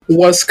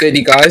What's good,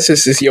 you guys?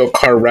 This is Yo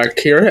Car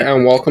Wrecked here,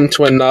 and welcome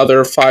to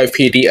another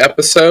 5PD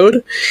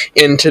episode.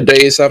 In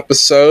today's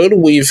episode,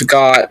 we've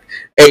got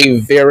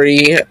a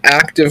very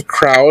active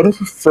crowd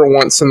for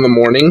once in the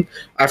morning.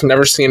 I've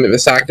never seen it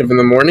this active in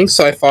the morning,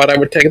 so I thought I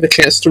would take the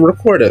chance to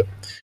record it.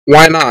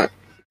 Why not?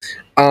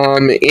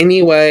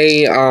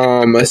 Anyway,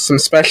 some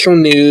special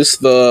news.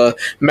 The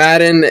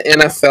Madden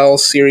NFL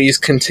series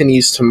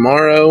continues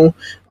tomorrow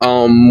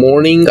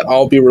morning.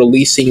 I'll be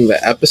releasing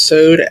the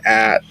episode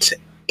at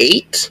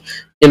 8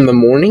 in the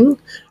morning.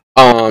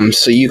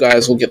 So you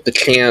guys will get the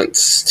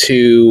chance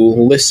to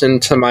listen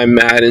to my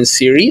Madden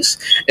series.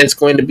 It's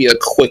going to be a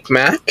quick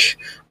match.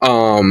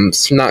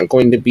 It's not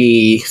going to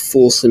be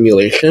full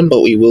simulation,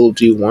 but we will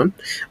do one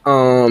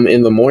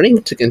in the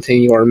morning to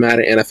continue our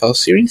Madden NFL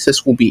series.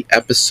 This will be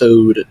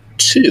episode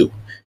 2.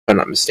 If I'm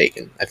not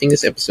mistaken. I think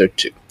it's episode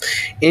 2.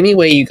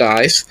 Anyway, you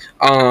guys,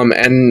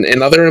 and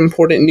in other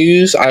important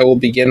news, I will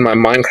begin my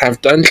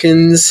Minecraft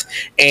Dungeons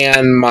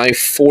and my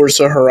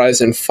Forza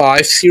Horizon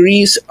 5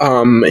 series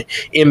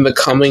in the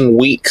coming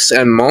weeks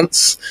and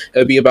months.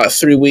 It'll be about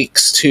 3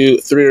 weeks to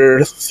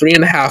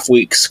 3.5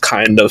 weeks,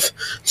 kind of,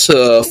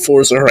 to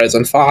Forza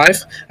Horizon 5,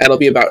 and it'll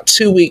be about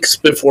 2 weeks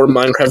before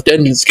Minecraft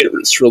Dungeons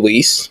gets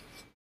released.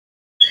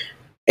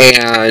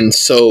 And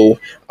so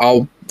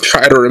I'll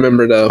try to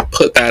remember to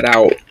put that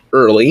out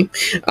early.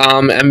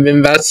 And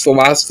then that's the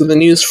last of the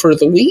news for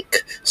the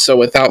week. So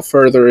without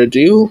further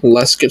ado,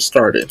 let's get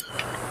started.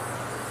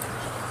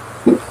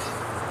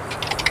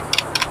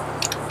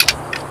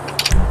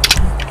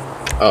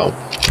 Oh,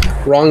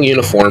 wrong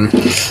uniform.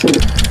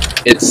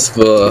 It's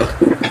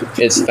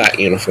that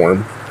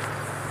uniform.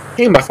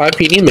 Hey, my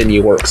 5PD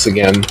menu works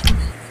again.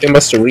 They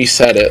must have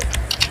reset it.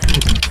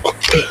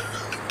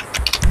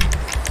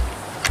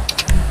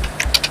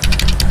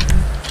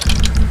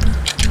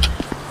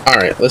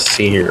 Alright, let's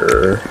see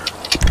here.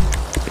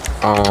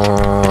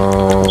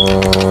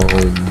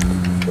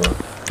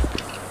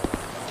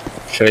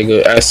 Should I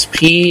go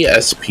SP,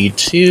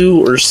 SP2,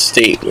 or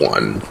State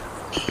 1?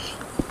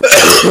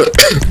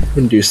 I'm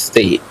gonna do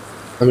State.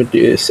 I'm gonna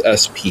do this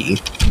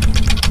SP.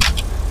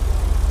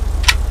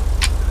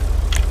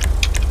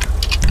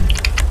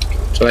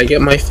 Did I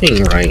get my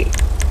thing right?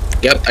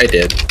 Yep, I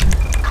did.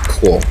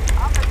 Cool.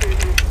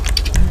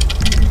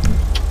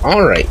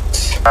 Alright.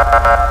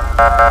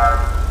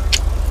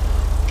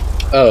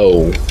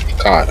 Oh,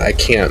 God, I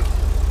can't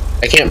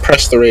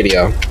press the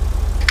radio.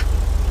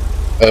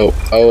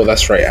 Oh,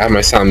 that's right, I have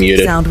my sound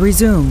muted. Sound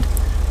resumed.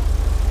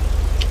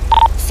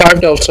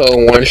 5 Delta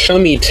 01, show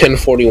me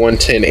 1041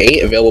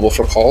 10-8, available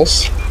for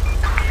calls.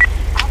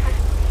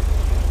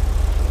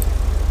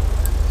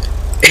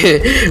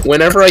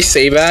 Whenever I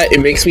say that, it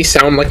makes me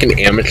sound like an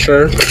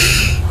amateur.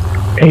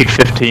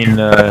 815,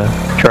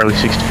 Charlie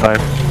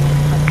 65.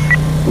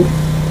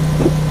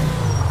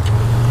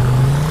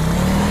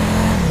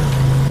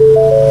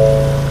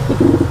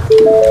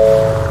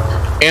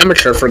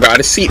 Amateur forgot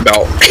his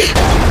seatbelt.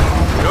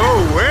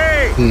 No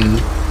way!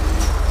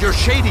 You're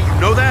shady, you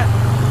know that?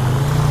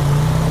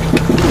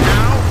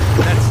 Now,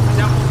 that's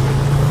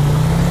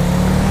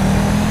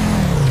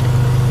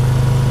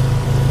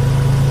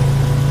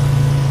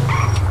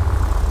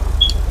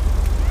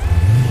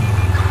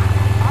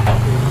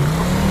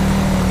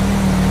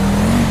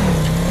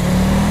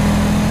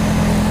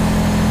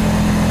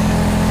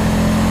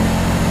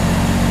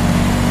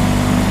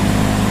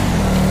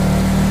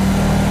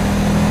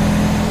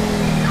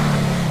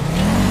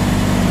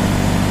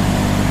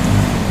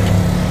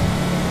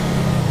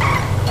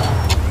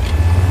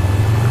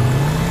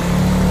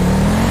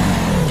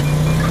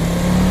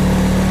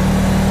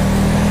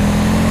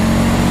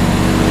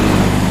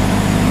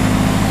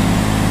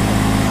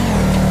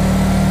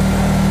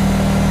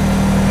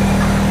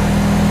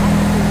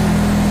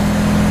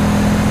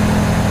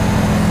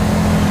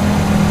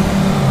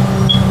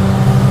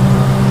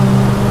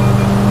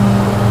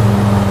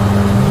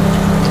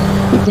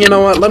You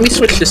know what, let me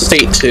switch to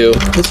State 2.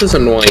 This is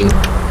annoying.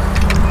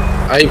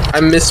 I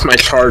miss my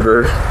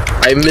charter.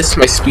 I miss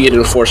my speed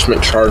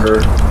enforcement charter.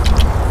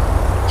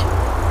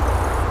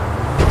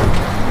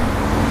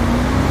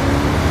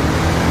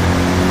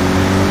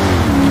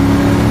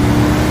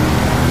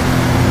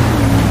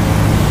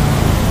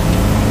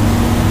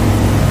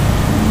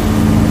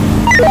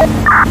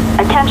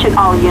 Attention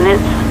all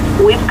units.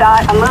 We've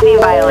got a moving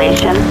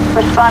violation.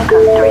 Respond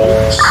code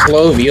 3.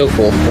 Slow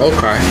vehicle.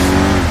 Okay.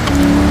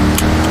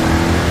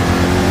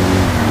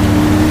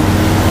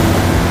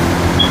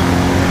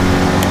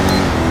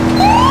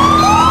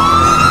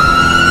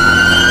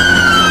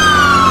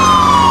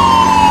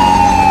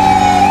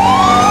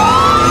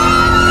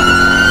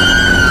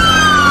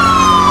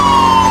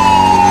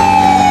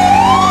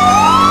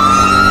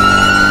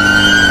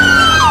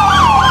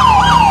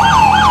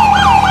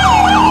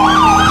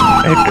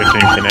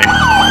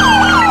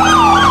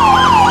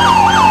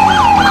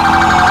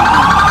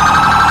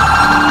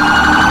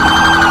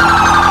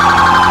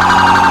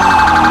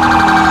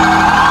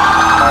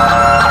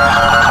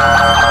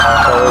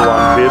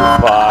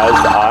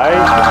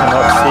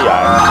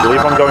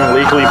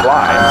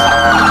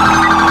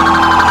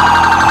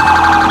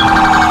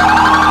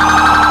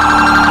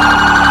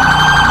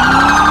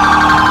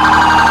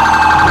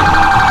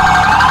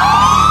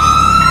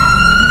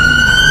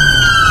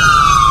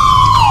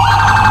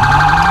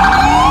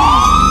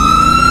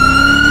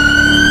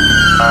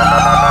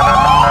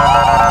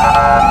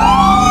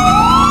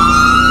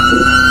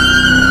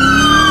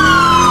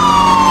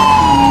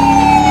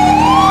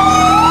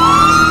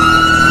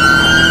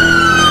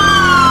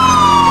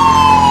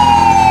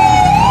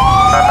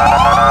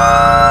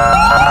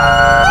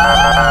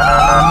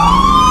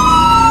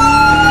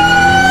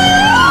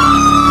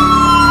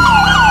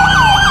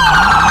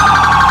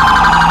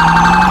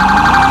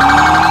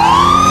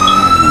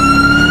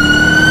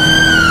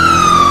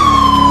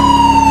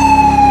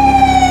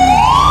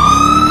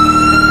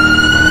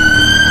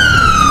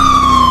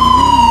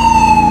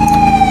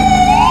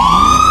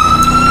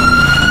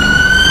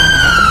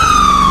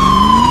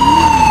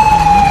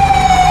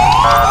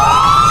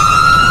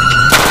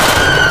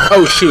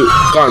 Oh shoot!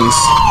 Guns.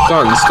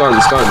 Guns,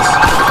 guns, guns.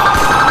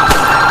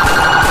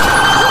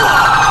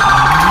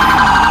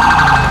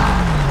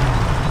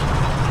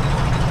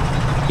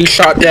 He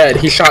shot dead.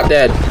 He shot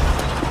dead.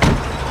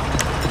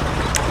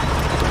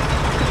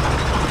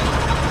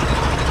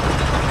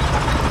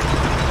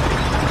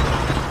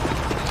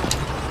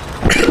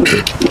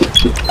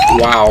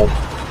 Wow.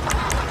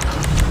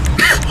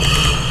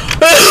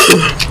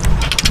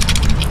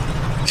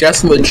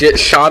 Just legit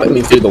shot at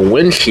me through the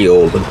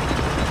windshield.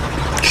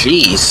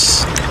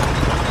 Jeez.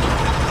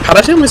 How do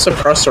I take my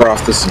suppressor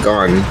off this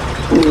gun?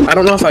 I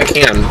don't know if I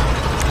can.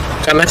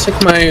 Can I take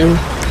my...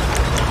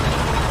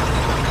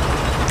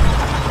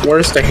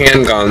 Where's the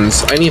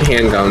handguns? I need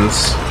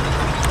handguns.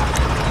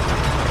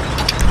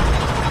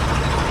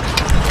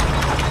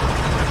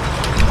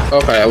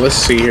 Okay, let's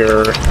see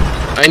here.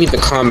 I need the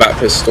combat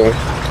pistol.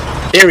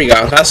 There we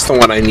go, that's the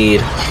one I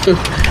need.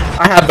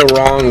 I had the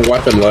wrong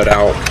weapon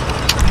loadout.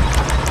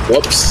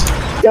 Whoops.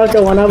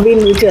 Delta 1, I'll be in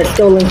to a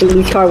stolen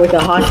police car with a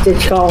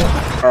hostage call.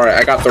 Alright,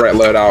 I got the right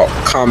loadout.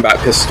 Combat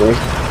pistol.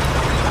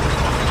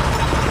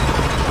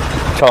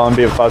 Tell him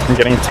be advised I'm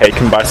getting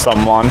taken by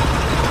someone.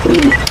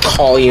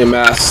 Call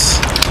EMS.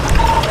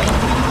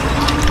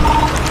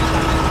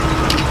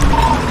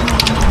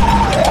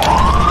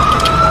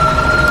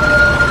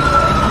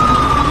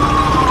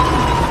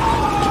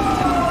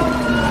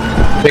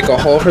 Make a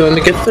hole for them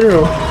to get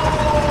through.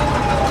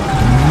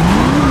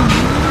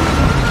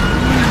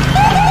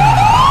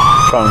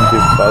 Tell him be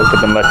advised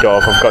I've been let go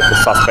of. I've got the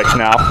suspect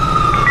now.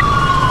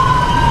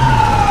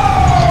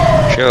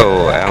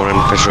 Show,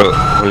 Aaron Fisher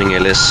calling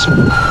Ellis.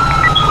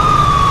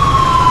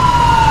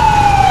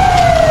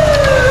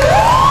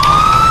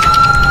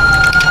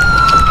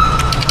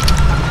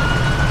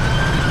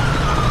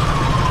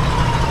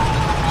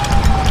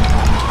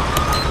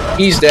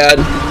 He's dead.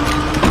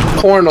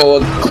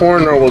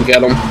 Coroner will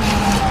get him.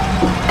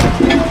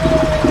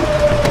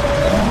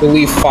 We'll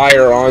leave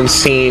fire on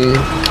scene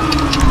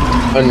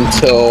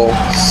until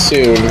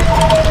soon.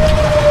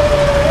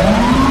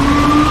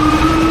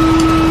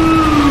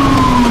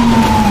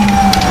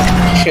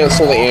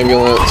 Cancel the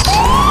ambulance.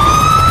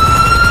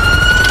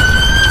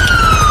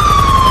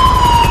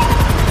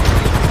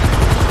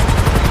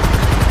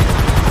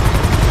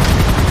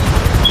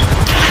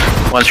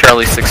 One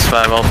Charlie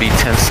 65, I'll be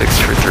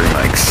 10-6 for 3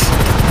 mics.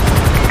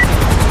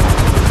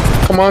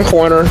 Come on,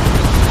 corner.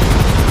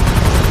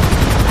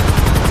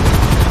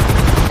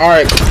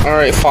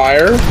 Alright,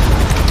 fire,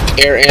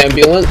 air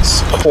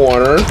ambulance,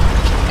 corner,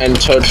 and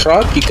tow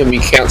truck. You can be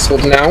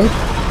cancelled now.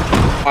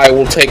 I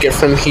will take it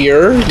from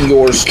here.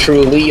 Yours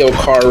truly, your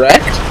car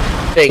wrecked.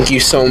 Thank you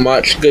so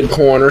much, good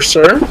corner,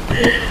 sir.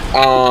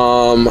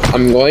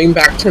 I'm going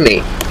back to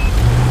Nate.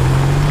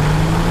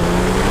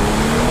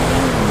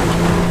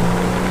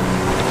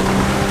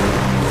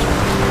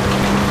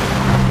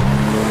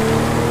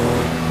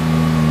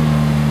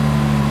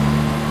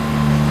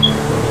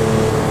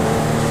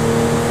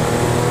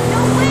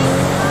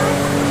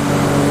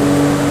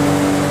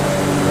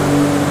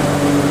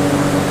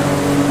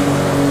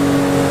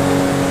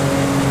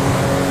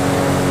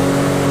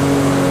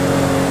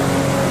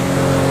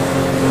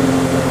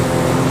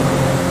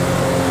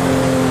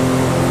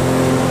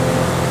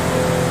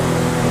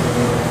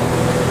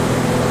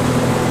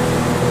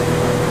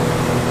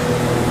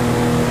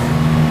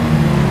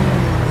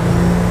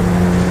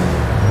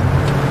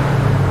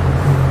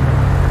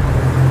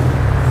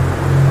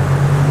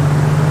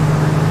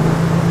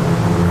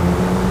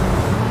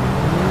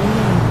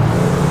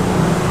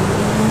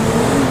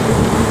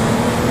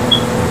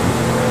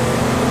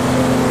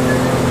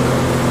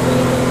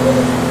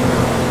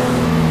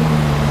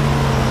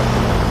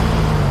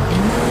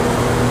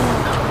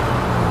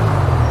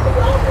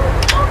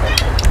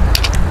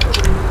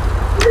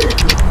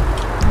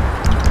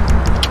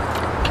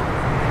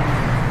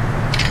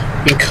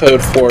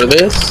 Code for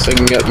this so I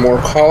can get more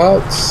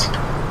callouts.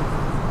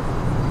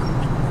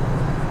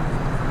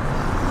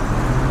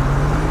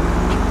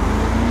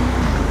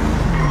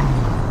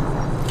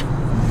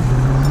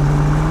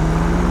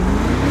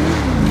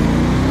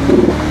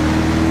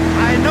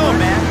 I know,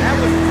 man. That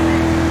was...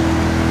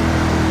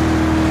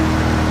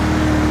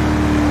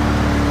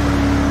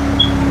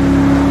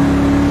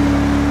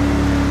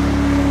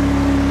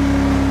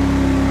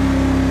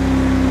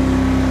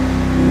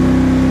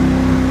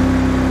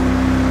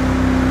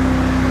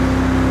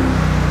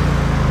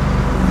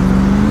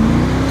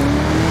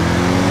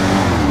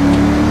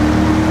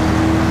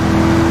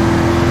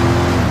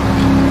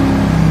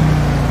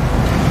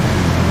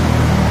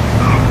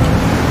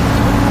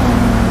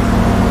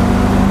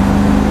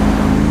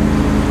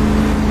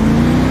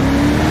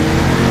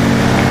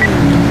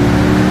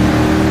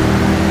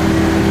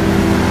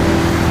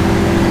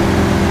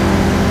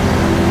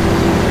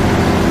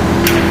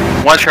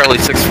 One Charlie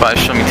 65,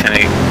 show me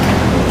 10-8.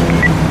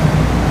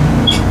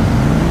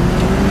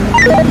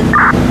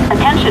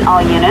 Attention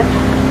all units.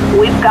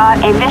 We've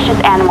got a vicious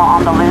animal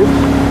on the loose.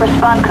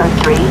 Respond code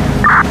 3.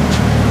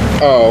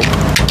 Oh,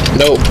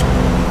 nope.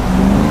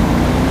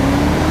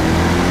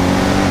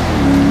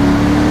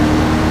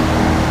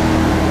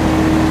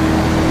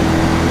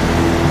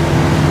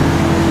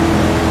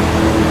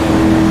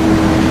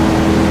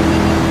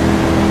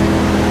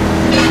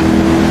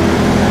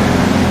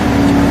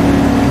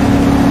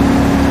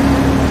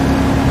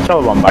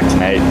 Charlie 1 back to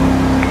Nate.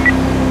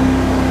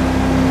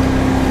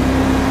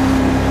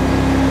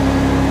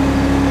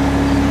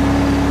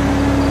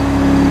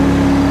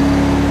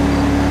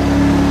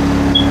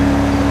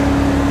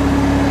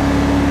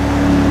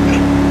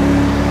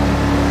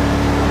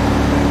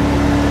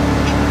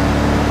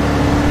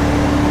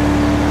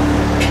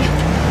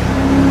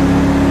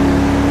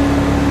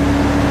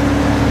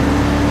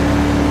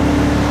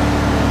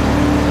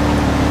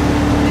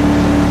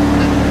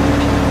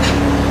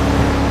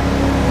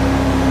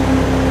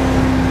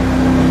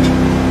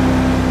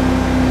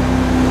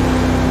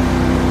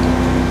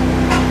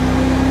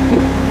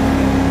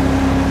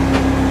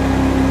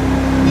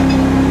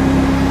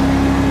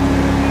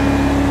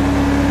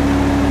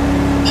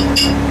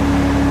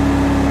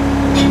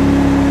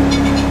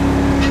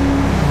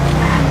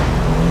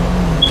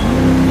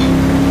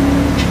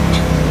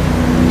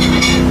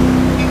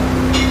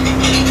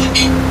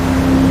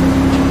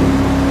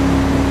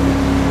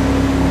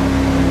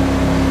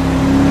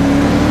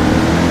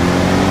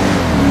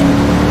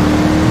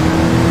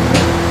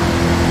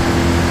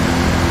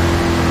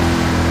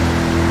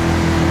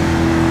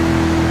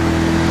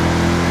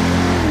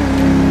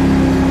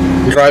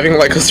 Driving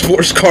like a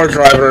sports car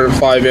driver in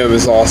 5M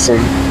is awesome.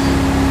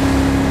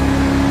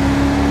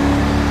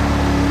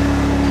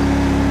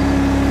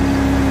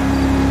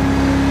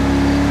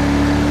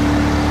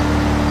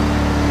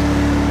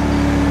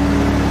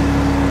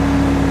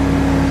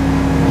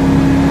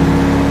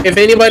 If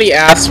anybody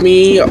asks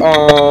me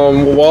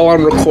while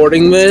I'm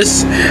recording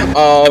this,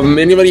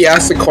 anybody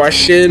asks the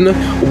question,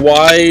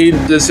 why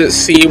does it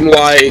seem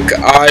like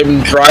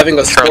I'm driving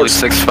a Charlie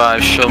sports...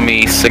 65, show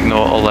me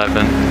signal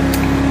 11.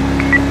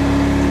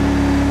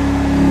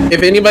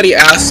 If anybody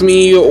asks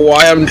me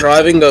why I'm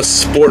driving a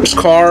sports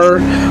car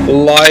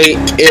like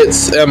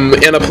it's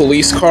in a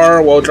police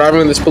car, while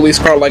driving this police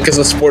car like it's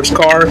a sports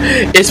car,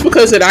 it's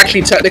because it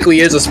actually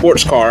technically is a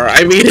sports car.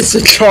 I mean, it's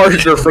a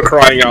Charger, for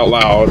crying out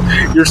loud.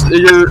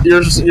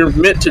 You're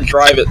meant to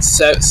drive at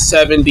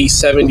 70,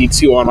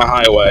 72 on a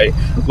highway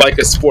like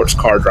a sports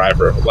car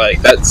driver.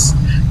 Like that's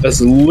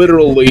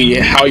literally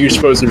how you're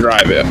supposed to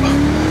drive it.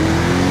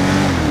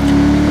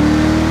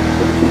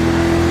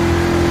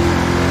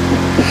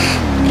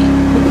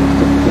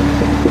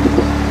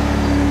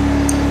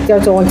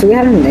 Delta 1, so we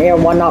had an air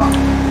 1 up.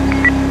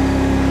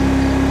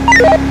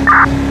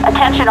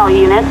 Attention all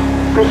units.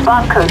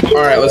 Response code 2.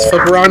 Alright, let's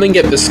flip around and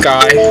get this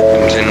guy.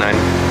 Engine 9.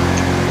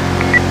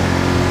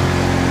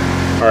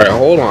 Alright,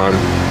 hold on.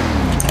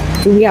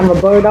 Do we have a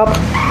bird up?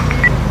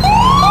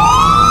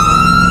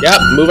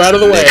 Yep, move out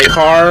of the way,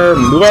 car.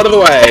 Move out of the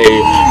way.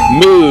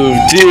 Move,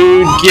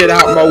 dude. Get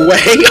out my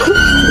way.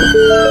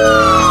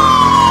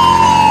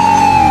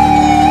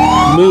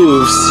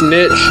 Move,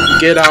 snitch.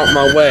 Get out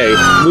my way.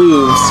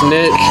 Move,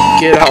 snitch.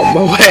 Get out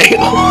my way.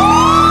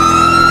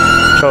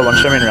 Charlie 1,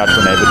 show me en route to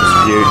a neighbor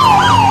dispute.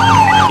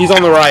 He's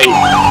on the right.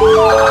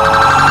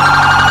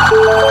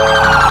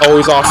 Oh,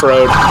 he's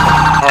off-road.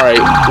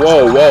 Alright.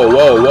 Whoa, whoa,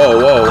 whoa, whoa,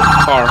 whoa.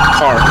 Car.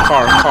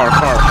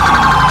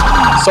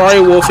 Sorry,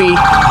 Wolfie.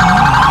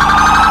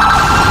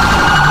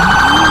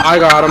 I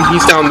got him.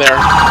 He's down there.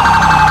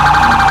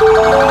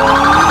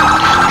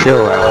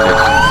 Show en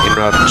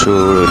route to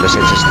Los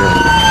Angeles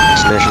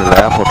National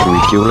Airport for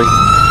refueling.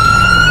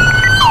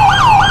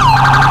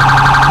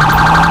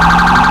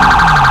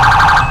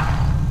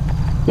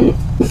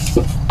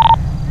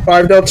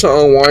 Five Delta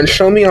 01,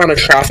 show me on a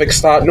traffic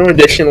stop. No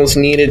additionals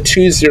needed.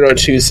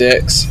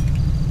 2026.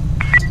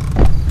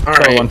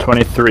 Charlie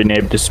 123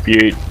 neighbor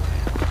dispute.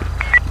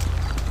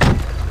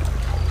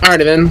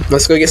 Alrighty then,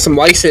 let's go get some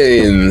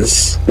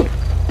license.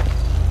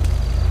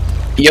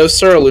 Yo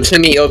sir,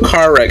 Lieutenant Yo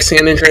car wreck,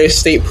 San Andreas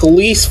State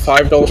Police,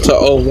 5 Delta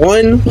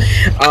 01.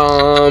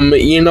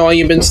 You know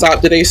you've been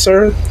stopped today,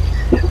 sir?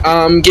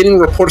 Getting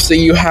reports that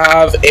you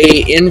have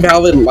a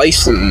invalid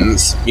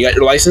license. You got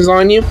your license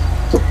on you?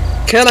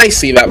 Can I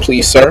see that,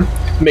 please, sir?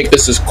 Make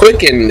this as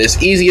quick and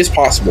as easy as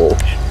possible.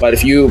 But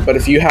if you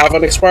have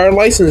an expired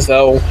license,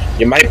 though,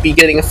 you might be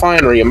getting a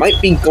fine or you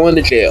might be going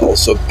to jail.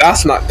 So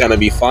that's not gonna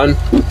be fun.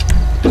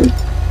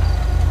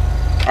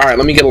 All right,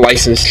 let me get a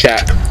license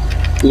check.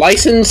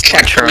 License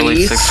check, Charlie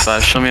please.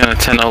 65, show me on a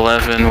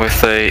 1011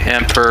 with a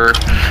Emperor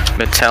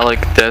Metallic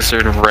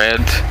Desert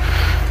Red.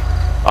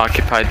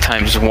 Occupied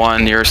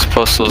 ×1. Your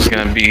postal is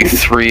going to be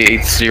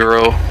 380.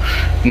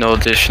 No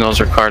additionals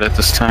required at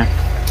this time.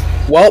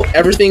 Well,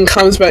 everything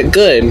comes back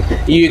good.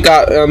 You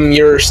got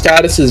your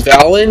status is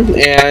valid,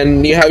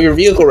 and you have your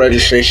vehicle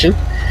registration.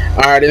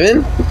 Alrighty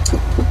then.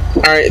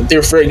 Alright,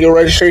 your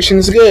registration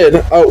is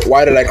good. Oh,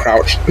 why did I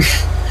crouch?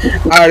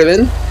 Alrighty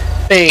then.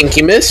 Thank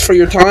you, miss, for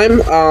your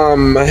time.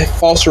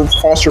 False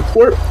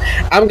report.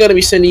 I'm gonna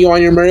be sending you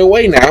on your merry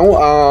way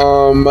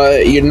now.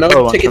 You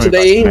no ticket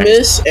today,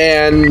 miss,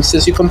 and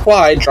since you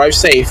complied, drive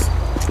safe.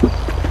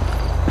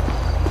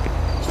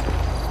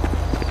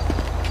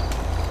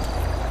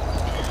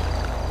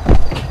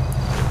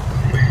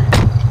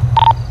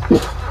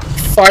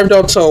 Five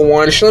Delta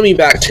 1, show me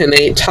back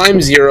 10-8,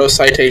 ×0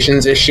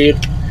 citations issued.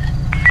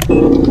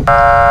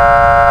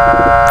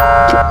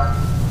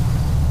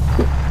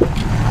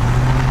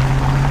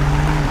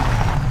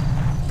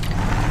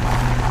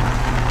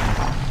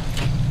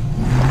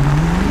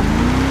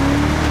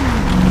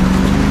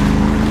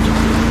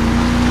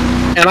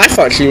 And I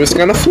thought she was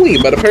gonna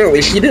flee, but apparently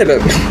she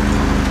didn't.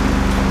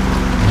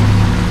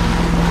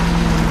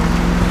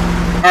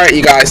 Alright,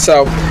 you guys,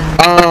 so,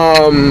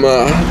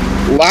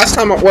 last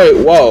time wait,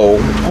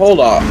 whoa, hold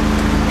up.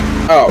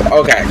 Oh,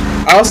 okay.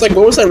 I was like,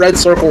 what was that red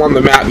circle on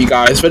the map, you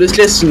guys? But it's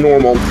just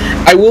normal.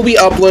 I will be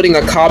uploading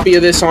a copy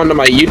of this onto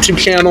my YouTube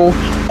channel.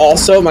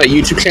 Also, my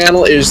YouTube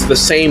channel is the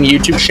same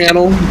YouTube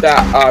channel that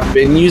I've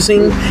been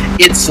using.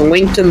 It's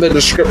linked in the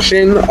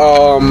description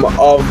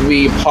of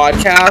the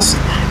podcast.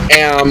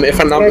 If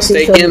I'm not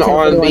mistaken,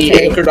 on the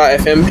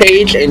Anchor.fm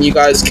page, and you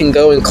guys can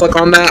go and click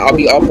on that. I'll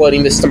be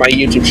uploading this to my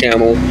YouTube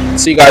channel,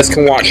 so you guys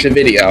can watch the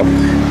video.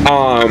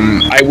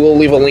 I will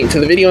leave a link to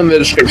the video in the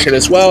description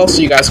as well,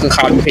 so you guys can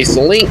copy and paste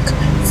the link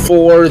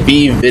for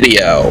the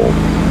video.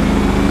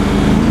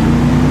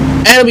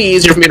 And it'll be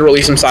easier for me to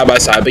release them side by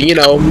side, but you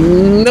know,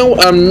 no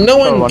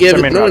one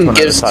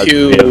gives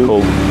two.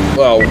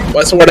 Well,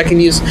 what's the word I can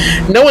use?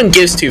 No one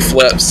gives two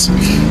flips.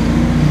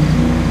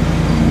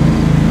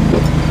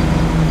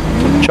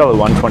 Charlie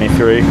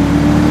 123.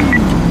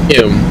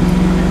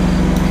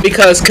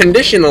 Because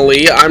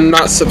conditionally, I'm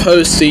not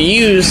supposed to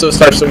use those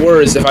types of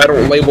words if I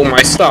don't label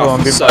my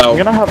stuff. So I'm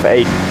gonna have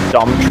a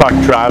dump truck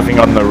driving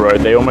on the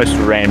road. They almost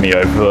ran me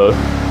over.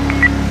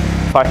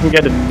 If I can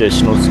get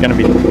additional, it's gonna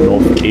be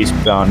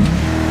northeastbound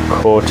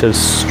Cortez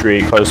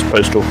Street, close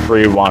postal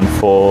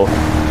 314.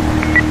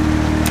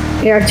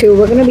 AR2,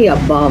 we're gonna be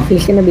above.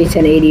 He's gonna be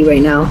 1080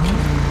 right now.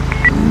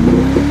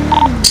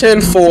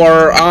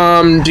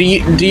 10-4, do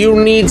you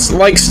need,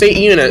 like, state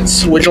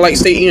units? Would you like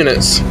state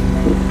units?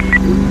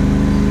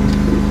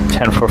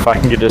 10-4, if I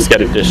can just get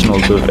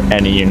additionals of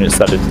any units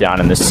that are down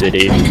in the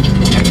city.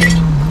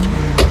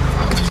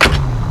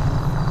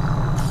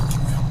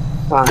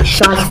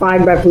 Shots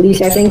fired by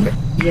police, I think.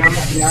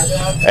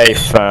 A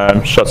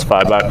firm, shots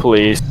fired by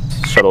police.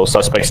 Shot all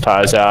suspects'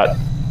 tires out.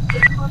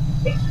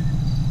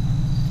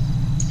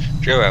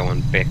 Joe, I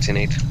want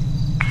vaccinate.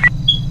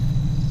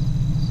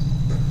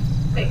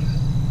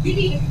 You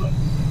need to put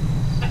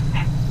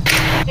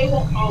they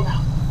won't call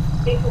out.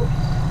 They will.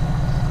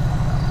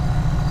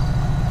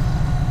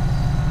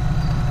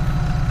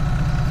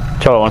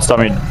 Charlie, I want to start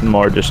me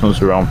more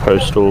additionals around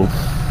postal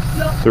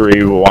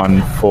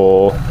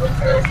 314.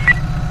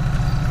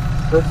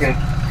 Okay.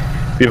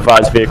 Be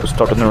advised, vehicles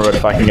stopped on the road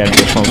if I can get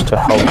additionals to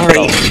help.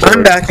 Alright,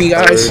 I'm back, you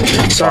guys.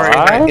 Sorry,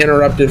 I got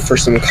interrupted for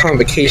some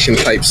convocation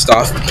type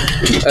stuff.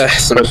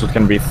 Postal's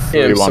going to be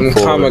 314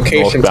 some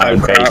convocation type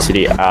northbound Bay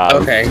City Ave.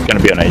 Okay. It's going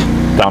to be on a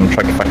dump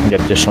truck if I can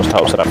get additionals to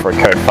help set up for a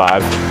code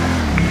 5.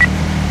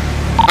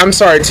 I'm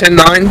sorry,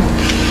 10-9?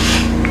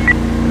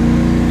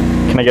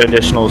 Can I get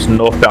additionals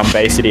northbound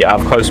Bay City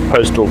Ave, close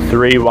postal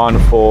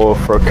 314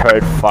 for a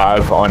code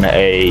 5 on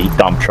a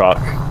dump truck?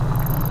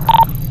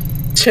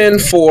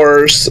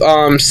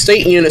 10-4,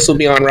 state units will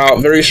be en route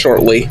very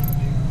shortly.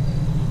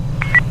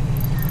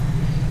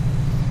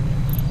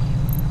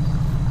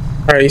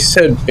 Alright, you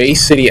said Bay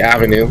City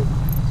Avenue.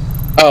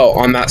 Oh,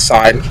 on that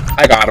side.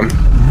 I got him.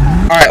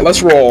 Alright,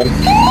 let's roll.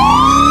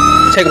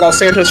 Take Los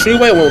Santos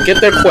Freeway, we'll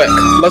get there quick.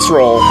 Let's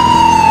roll.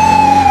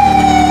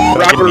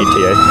 Rapid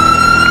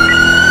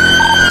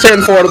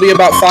 10-4, it'll be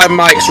about 5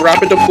 mics.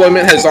 Rapid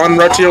deployment has en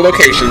route to your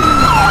location.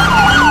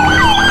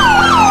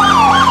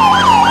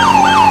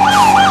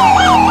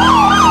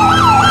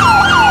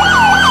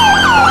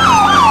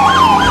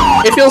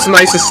 It feels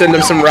nice to send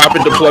them some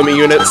rapid deployment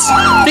units.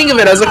 Think of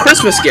it as a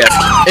Christmas gift,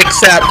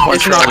 except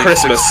it's not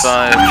Christmas.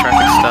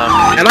 Traffic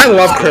stop. And I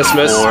love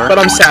Christmas, but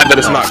I'm sad that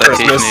it's not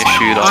Christmas.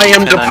 I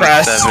am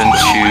depressed. 7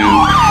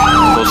 to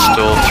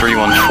Postal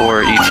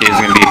 314, ETA is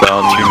going to be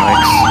about 3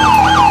 mics.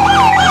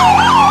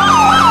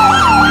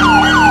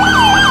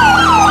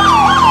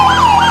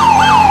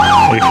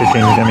 E15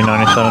 is going to be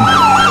 97.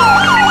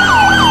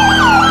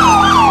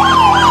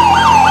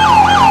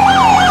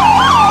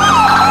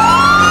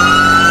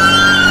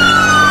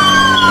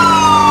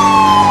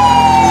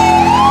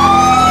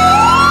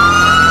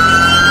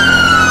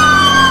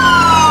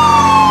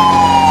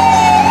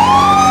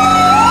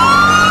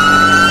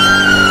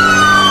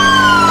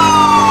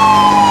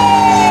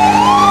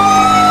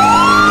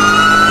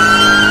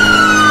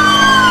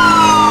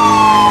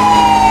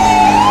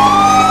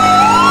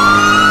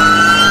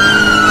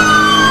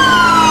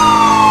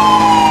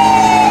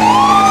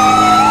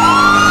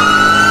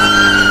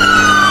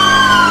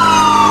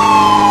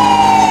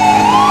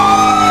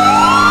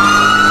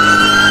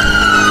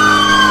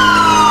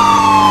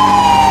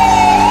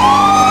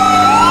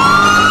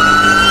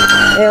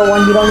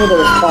 You don't need to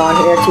respond.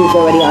 Air 2's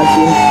already on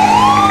scene.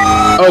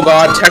 Oh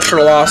god,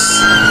 texture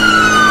loss.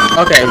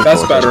 Okay,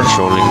 that's better.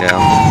 Rolling down.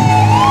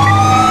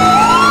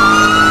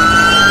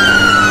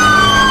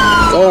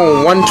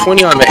 Oh,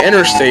 120 on the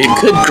interstate.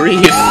 Good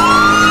grief.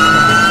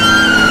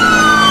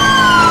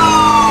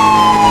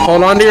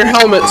 Hold on to your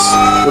helmets.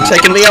 We're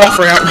taking the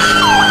off-ramp.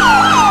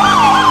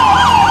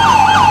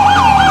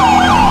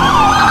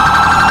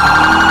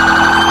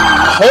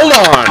 Hold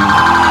on.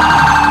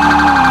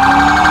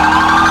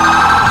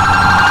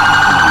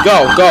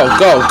 Go, go,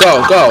 go,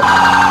 go, go.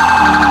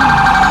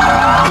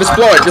 Just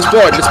blow it, just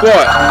blow it, just blow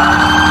it.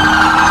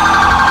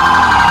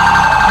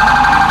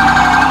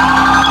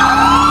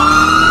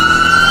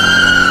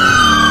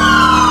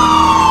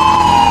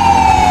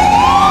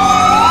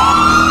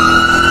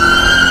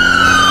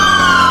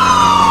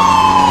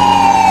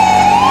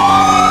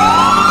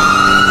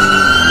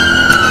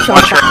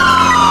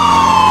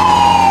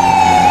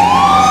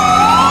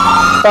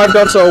 5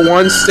 Delta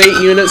 01, state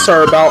units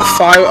are about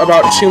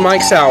 2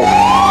 mics out.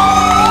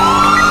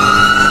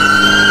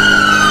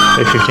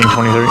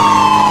 A1523.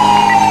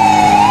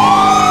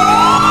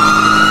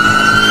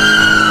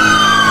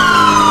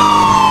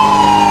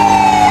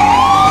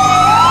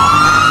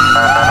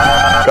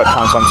 Got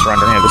times I'm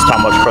surrendering here. This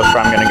time watch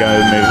crossfire. I'm gonna go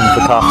move him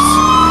for cuffs.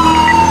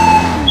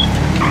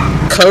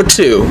 Code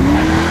 2.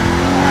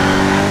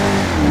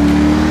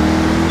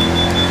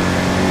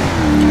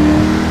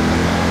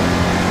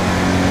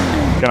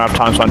 Gonna have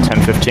times on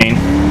 10:15.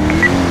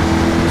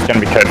 It's gonna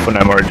be code for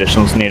no more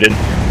additionals needed.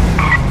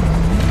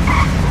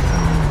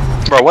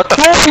 Bro, what the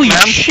Holy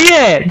fuck, man?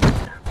 shit!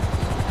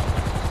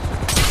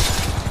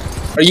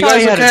 Are you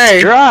guys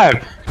okay?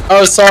 Drive.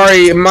 Oh,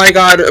 sorry. My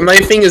god, my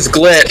thing is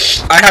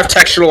glitched. I have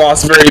texture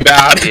loss very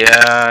bad.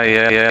 Yeah,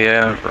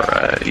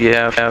 right.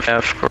 Yeah,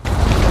 of course.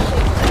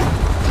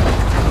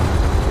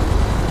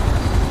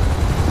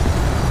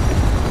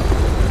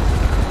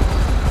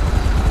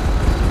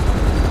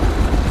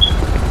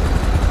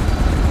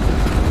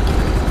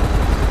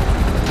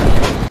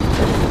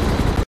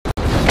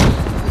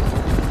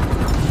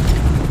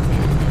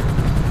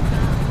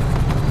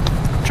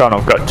 John,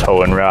 I've got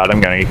tow en route.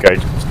 I'm gonna go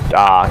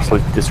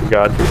actually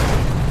disregard.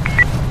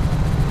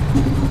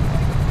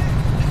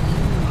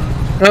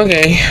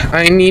 Okay,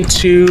 I need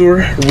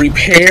to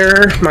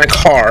repair my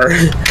car.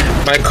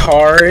 My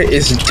car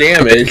is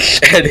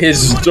damaged and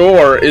his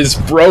door is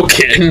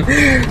broken.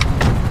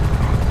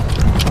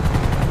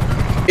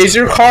 Is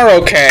your car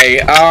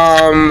okay?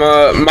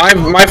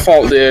 My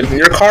fault, dude.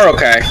 Your car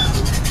okay?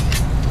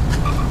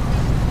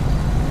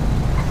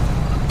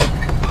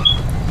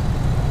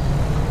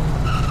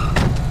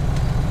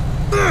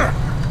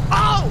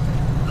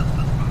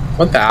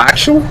 What the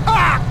actual?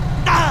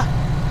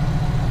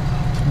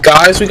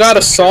 Guys, we got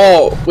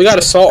assault. We got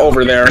assault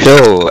over there.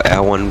 Yo,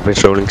 R1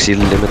 patrolling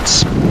city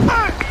limits.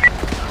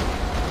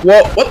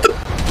 What the?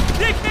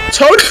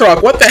 Tow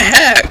truck, what the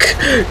heck?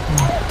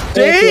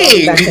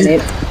 Dang!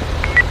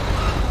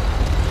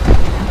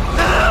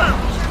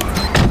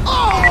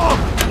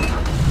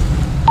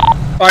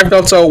 5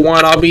 Delta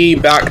 01, I'll be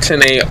back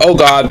 10-8. Oh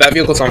god, that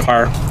vehicle's on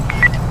fire.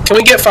 Can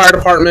we get fire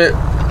department?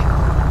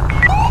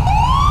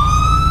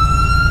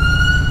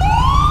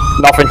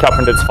 Nothing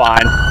happened, it's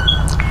fine.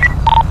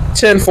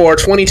 10-4,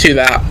 22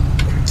 that.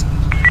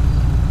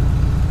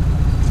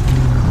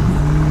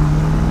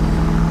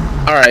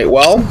 Alright,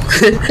 well.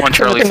 1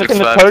 Charlie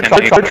 65.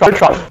 Fucking dump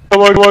truck. Oh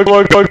my god.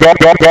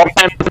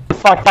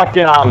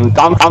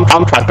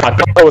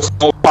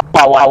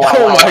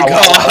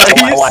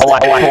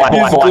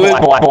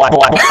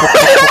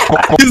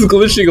 He's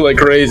glitching like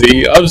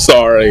crazy. I'm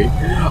sorry.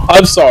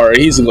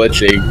 He's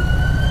glitching.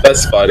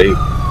 That's funny.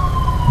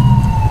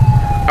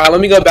 Alright,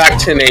 let me go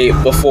back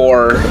 10-8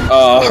 before,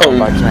 Back to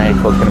 8,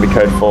 it's gonna be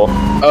code 4.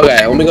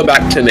 Okay, let me go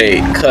back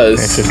 10-8, cause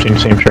A15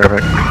 same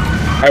traffic.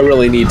 I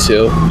really need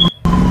to.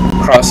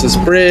 Cross this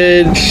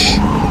bridge.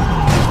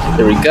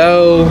 There we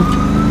go.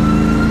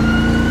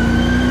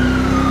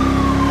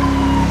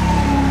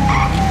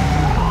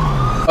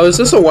 Oh, is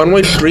this a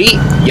one-way street?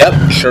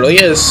 Yep, surely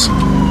is.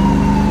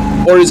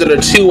 Or is it a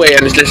two-way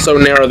and it's just so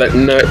narrow that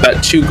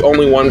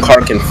only one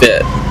car can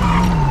fit?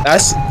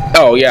 That's...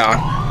 Oh, yeah.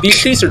 These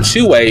streets are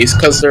two ways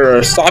because there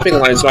are stopping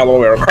lines all the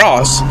way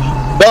across,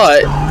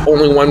 but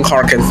only one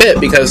car can fit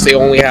because they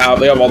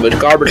have all the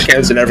garbage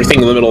cans and everything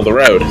in the middle of the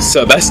road.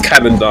 So that's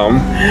kind of dumb.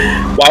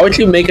 Why would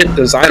you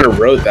design a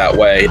road that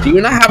way? Do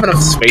you not have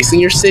enough space in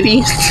your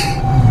city?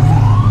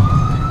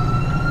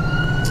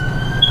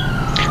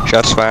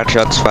 Shots fired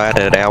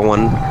at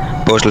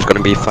R1. Postal's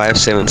gonna be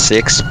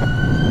 576.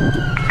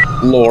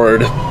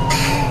 Lord.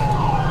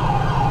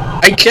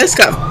 I just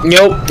got...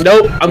 Nope.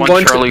 I'm 1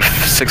 going Charlie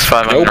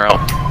 65 on route.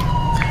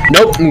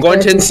 Nope, I'm going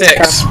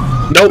 10-6.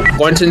 Nope,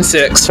 going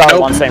 10-6.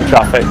 Nope. One same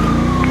traffic.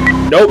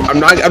 Nope, I'm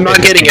not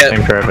getting it.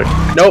 Same traffic.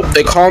 Nope,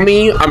 they call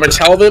me, I'm gonna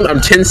tell them I'm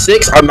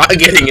 10-6, I'm not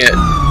getting it.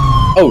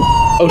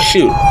 Oh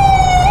shoot.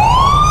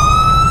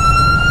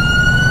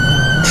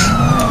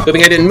 Good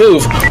thing I didn't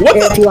move. What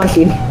the?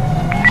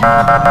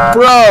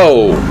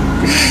 Bro!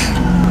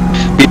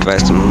 Be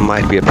advised, there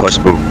might be a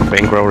possible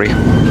bank robbery.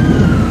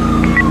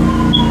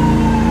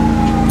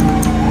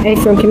 Hey,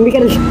 Storm, can we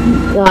get a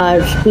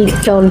speed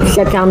zone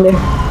set down there?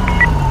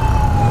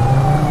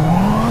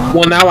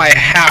 Well, now I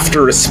have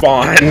to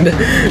respond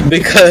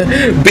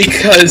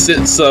because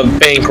it's a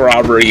bank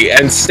robbery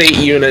and state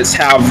units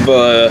have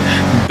the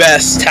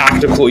best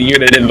tactical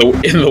unit in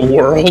the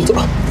world.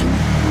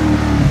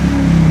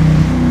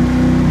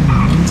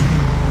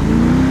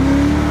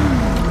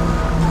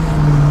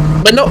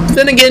 But no,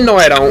 then again, no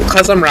I don't,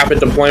 because I'm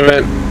rapid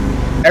deployment.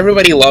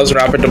 Everybody loves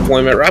rapid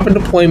deployment. Rapid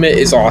deployment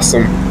is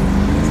awesome.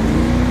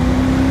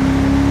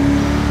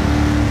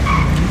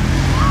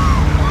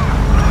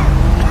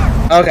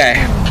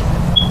 Okay.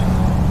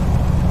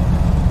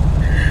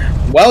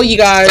 Well, you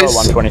guys,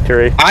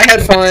 123. I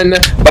had fun,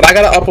 but I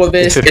gotta upload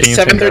this. It's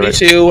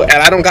 7:32, and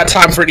I don't got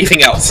time for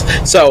anything else.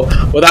 So,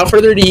 without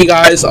further ado, you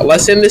guys,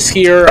 let's end this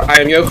here.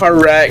 I am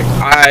YoCar Wreck.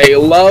 I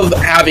love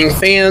having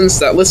fans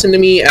that listen to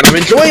me, and I'm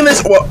enjoying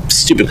this. Well,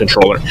 stupid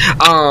controller.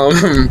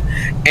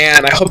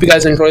 And I hope you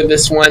guys enjoyed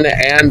this one,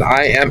 and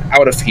I am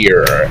out of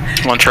here.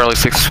 1 Charlie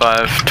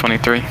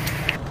 6523.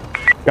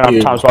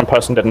 Times one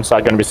person didn't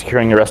decide going to be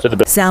securing the rest of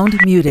the Sound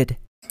muted.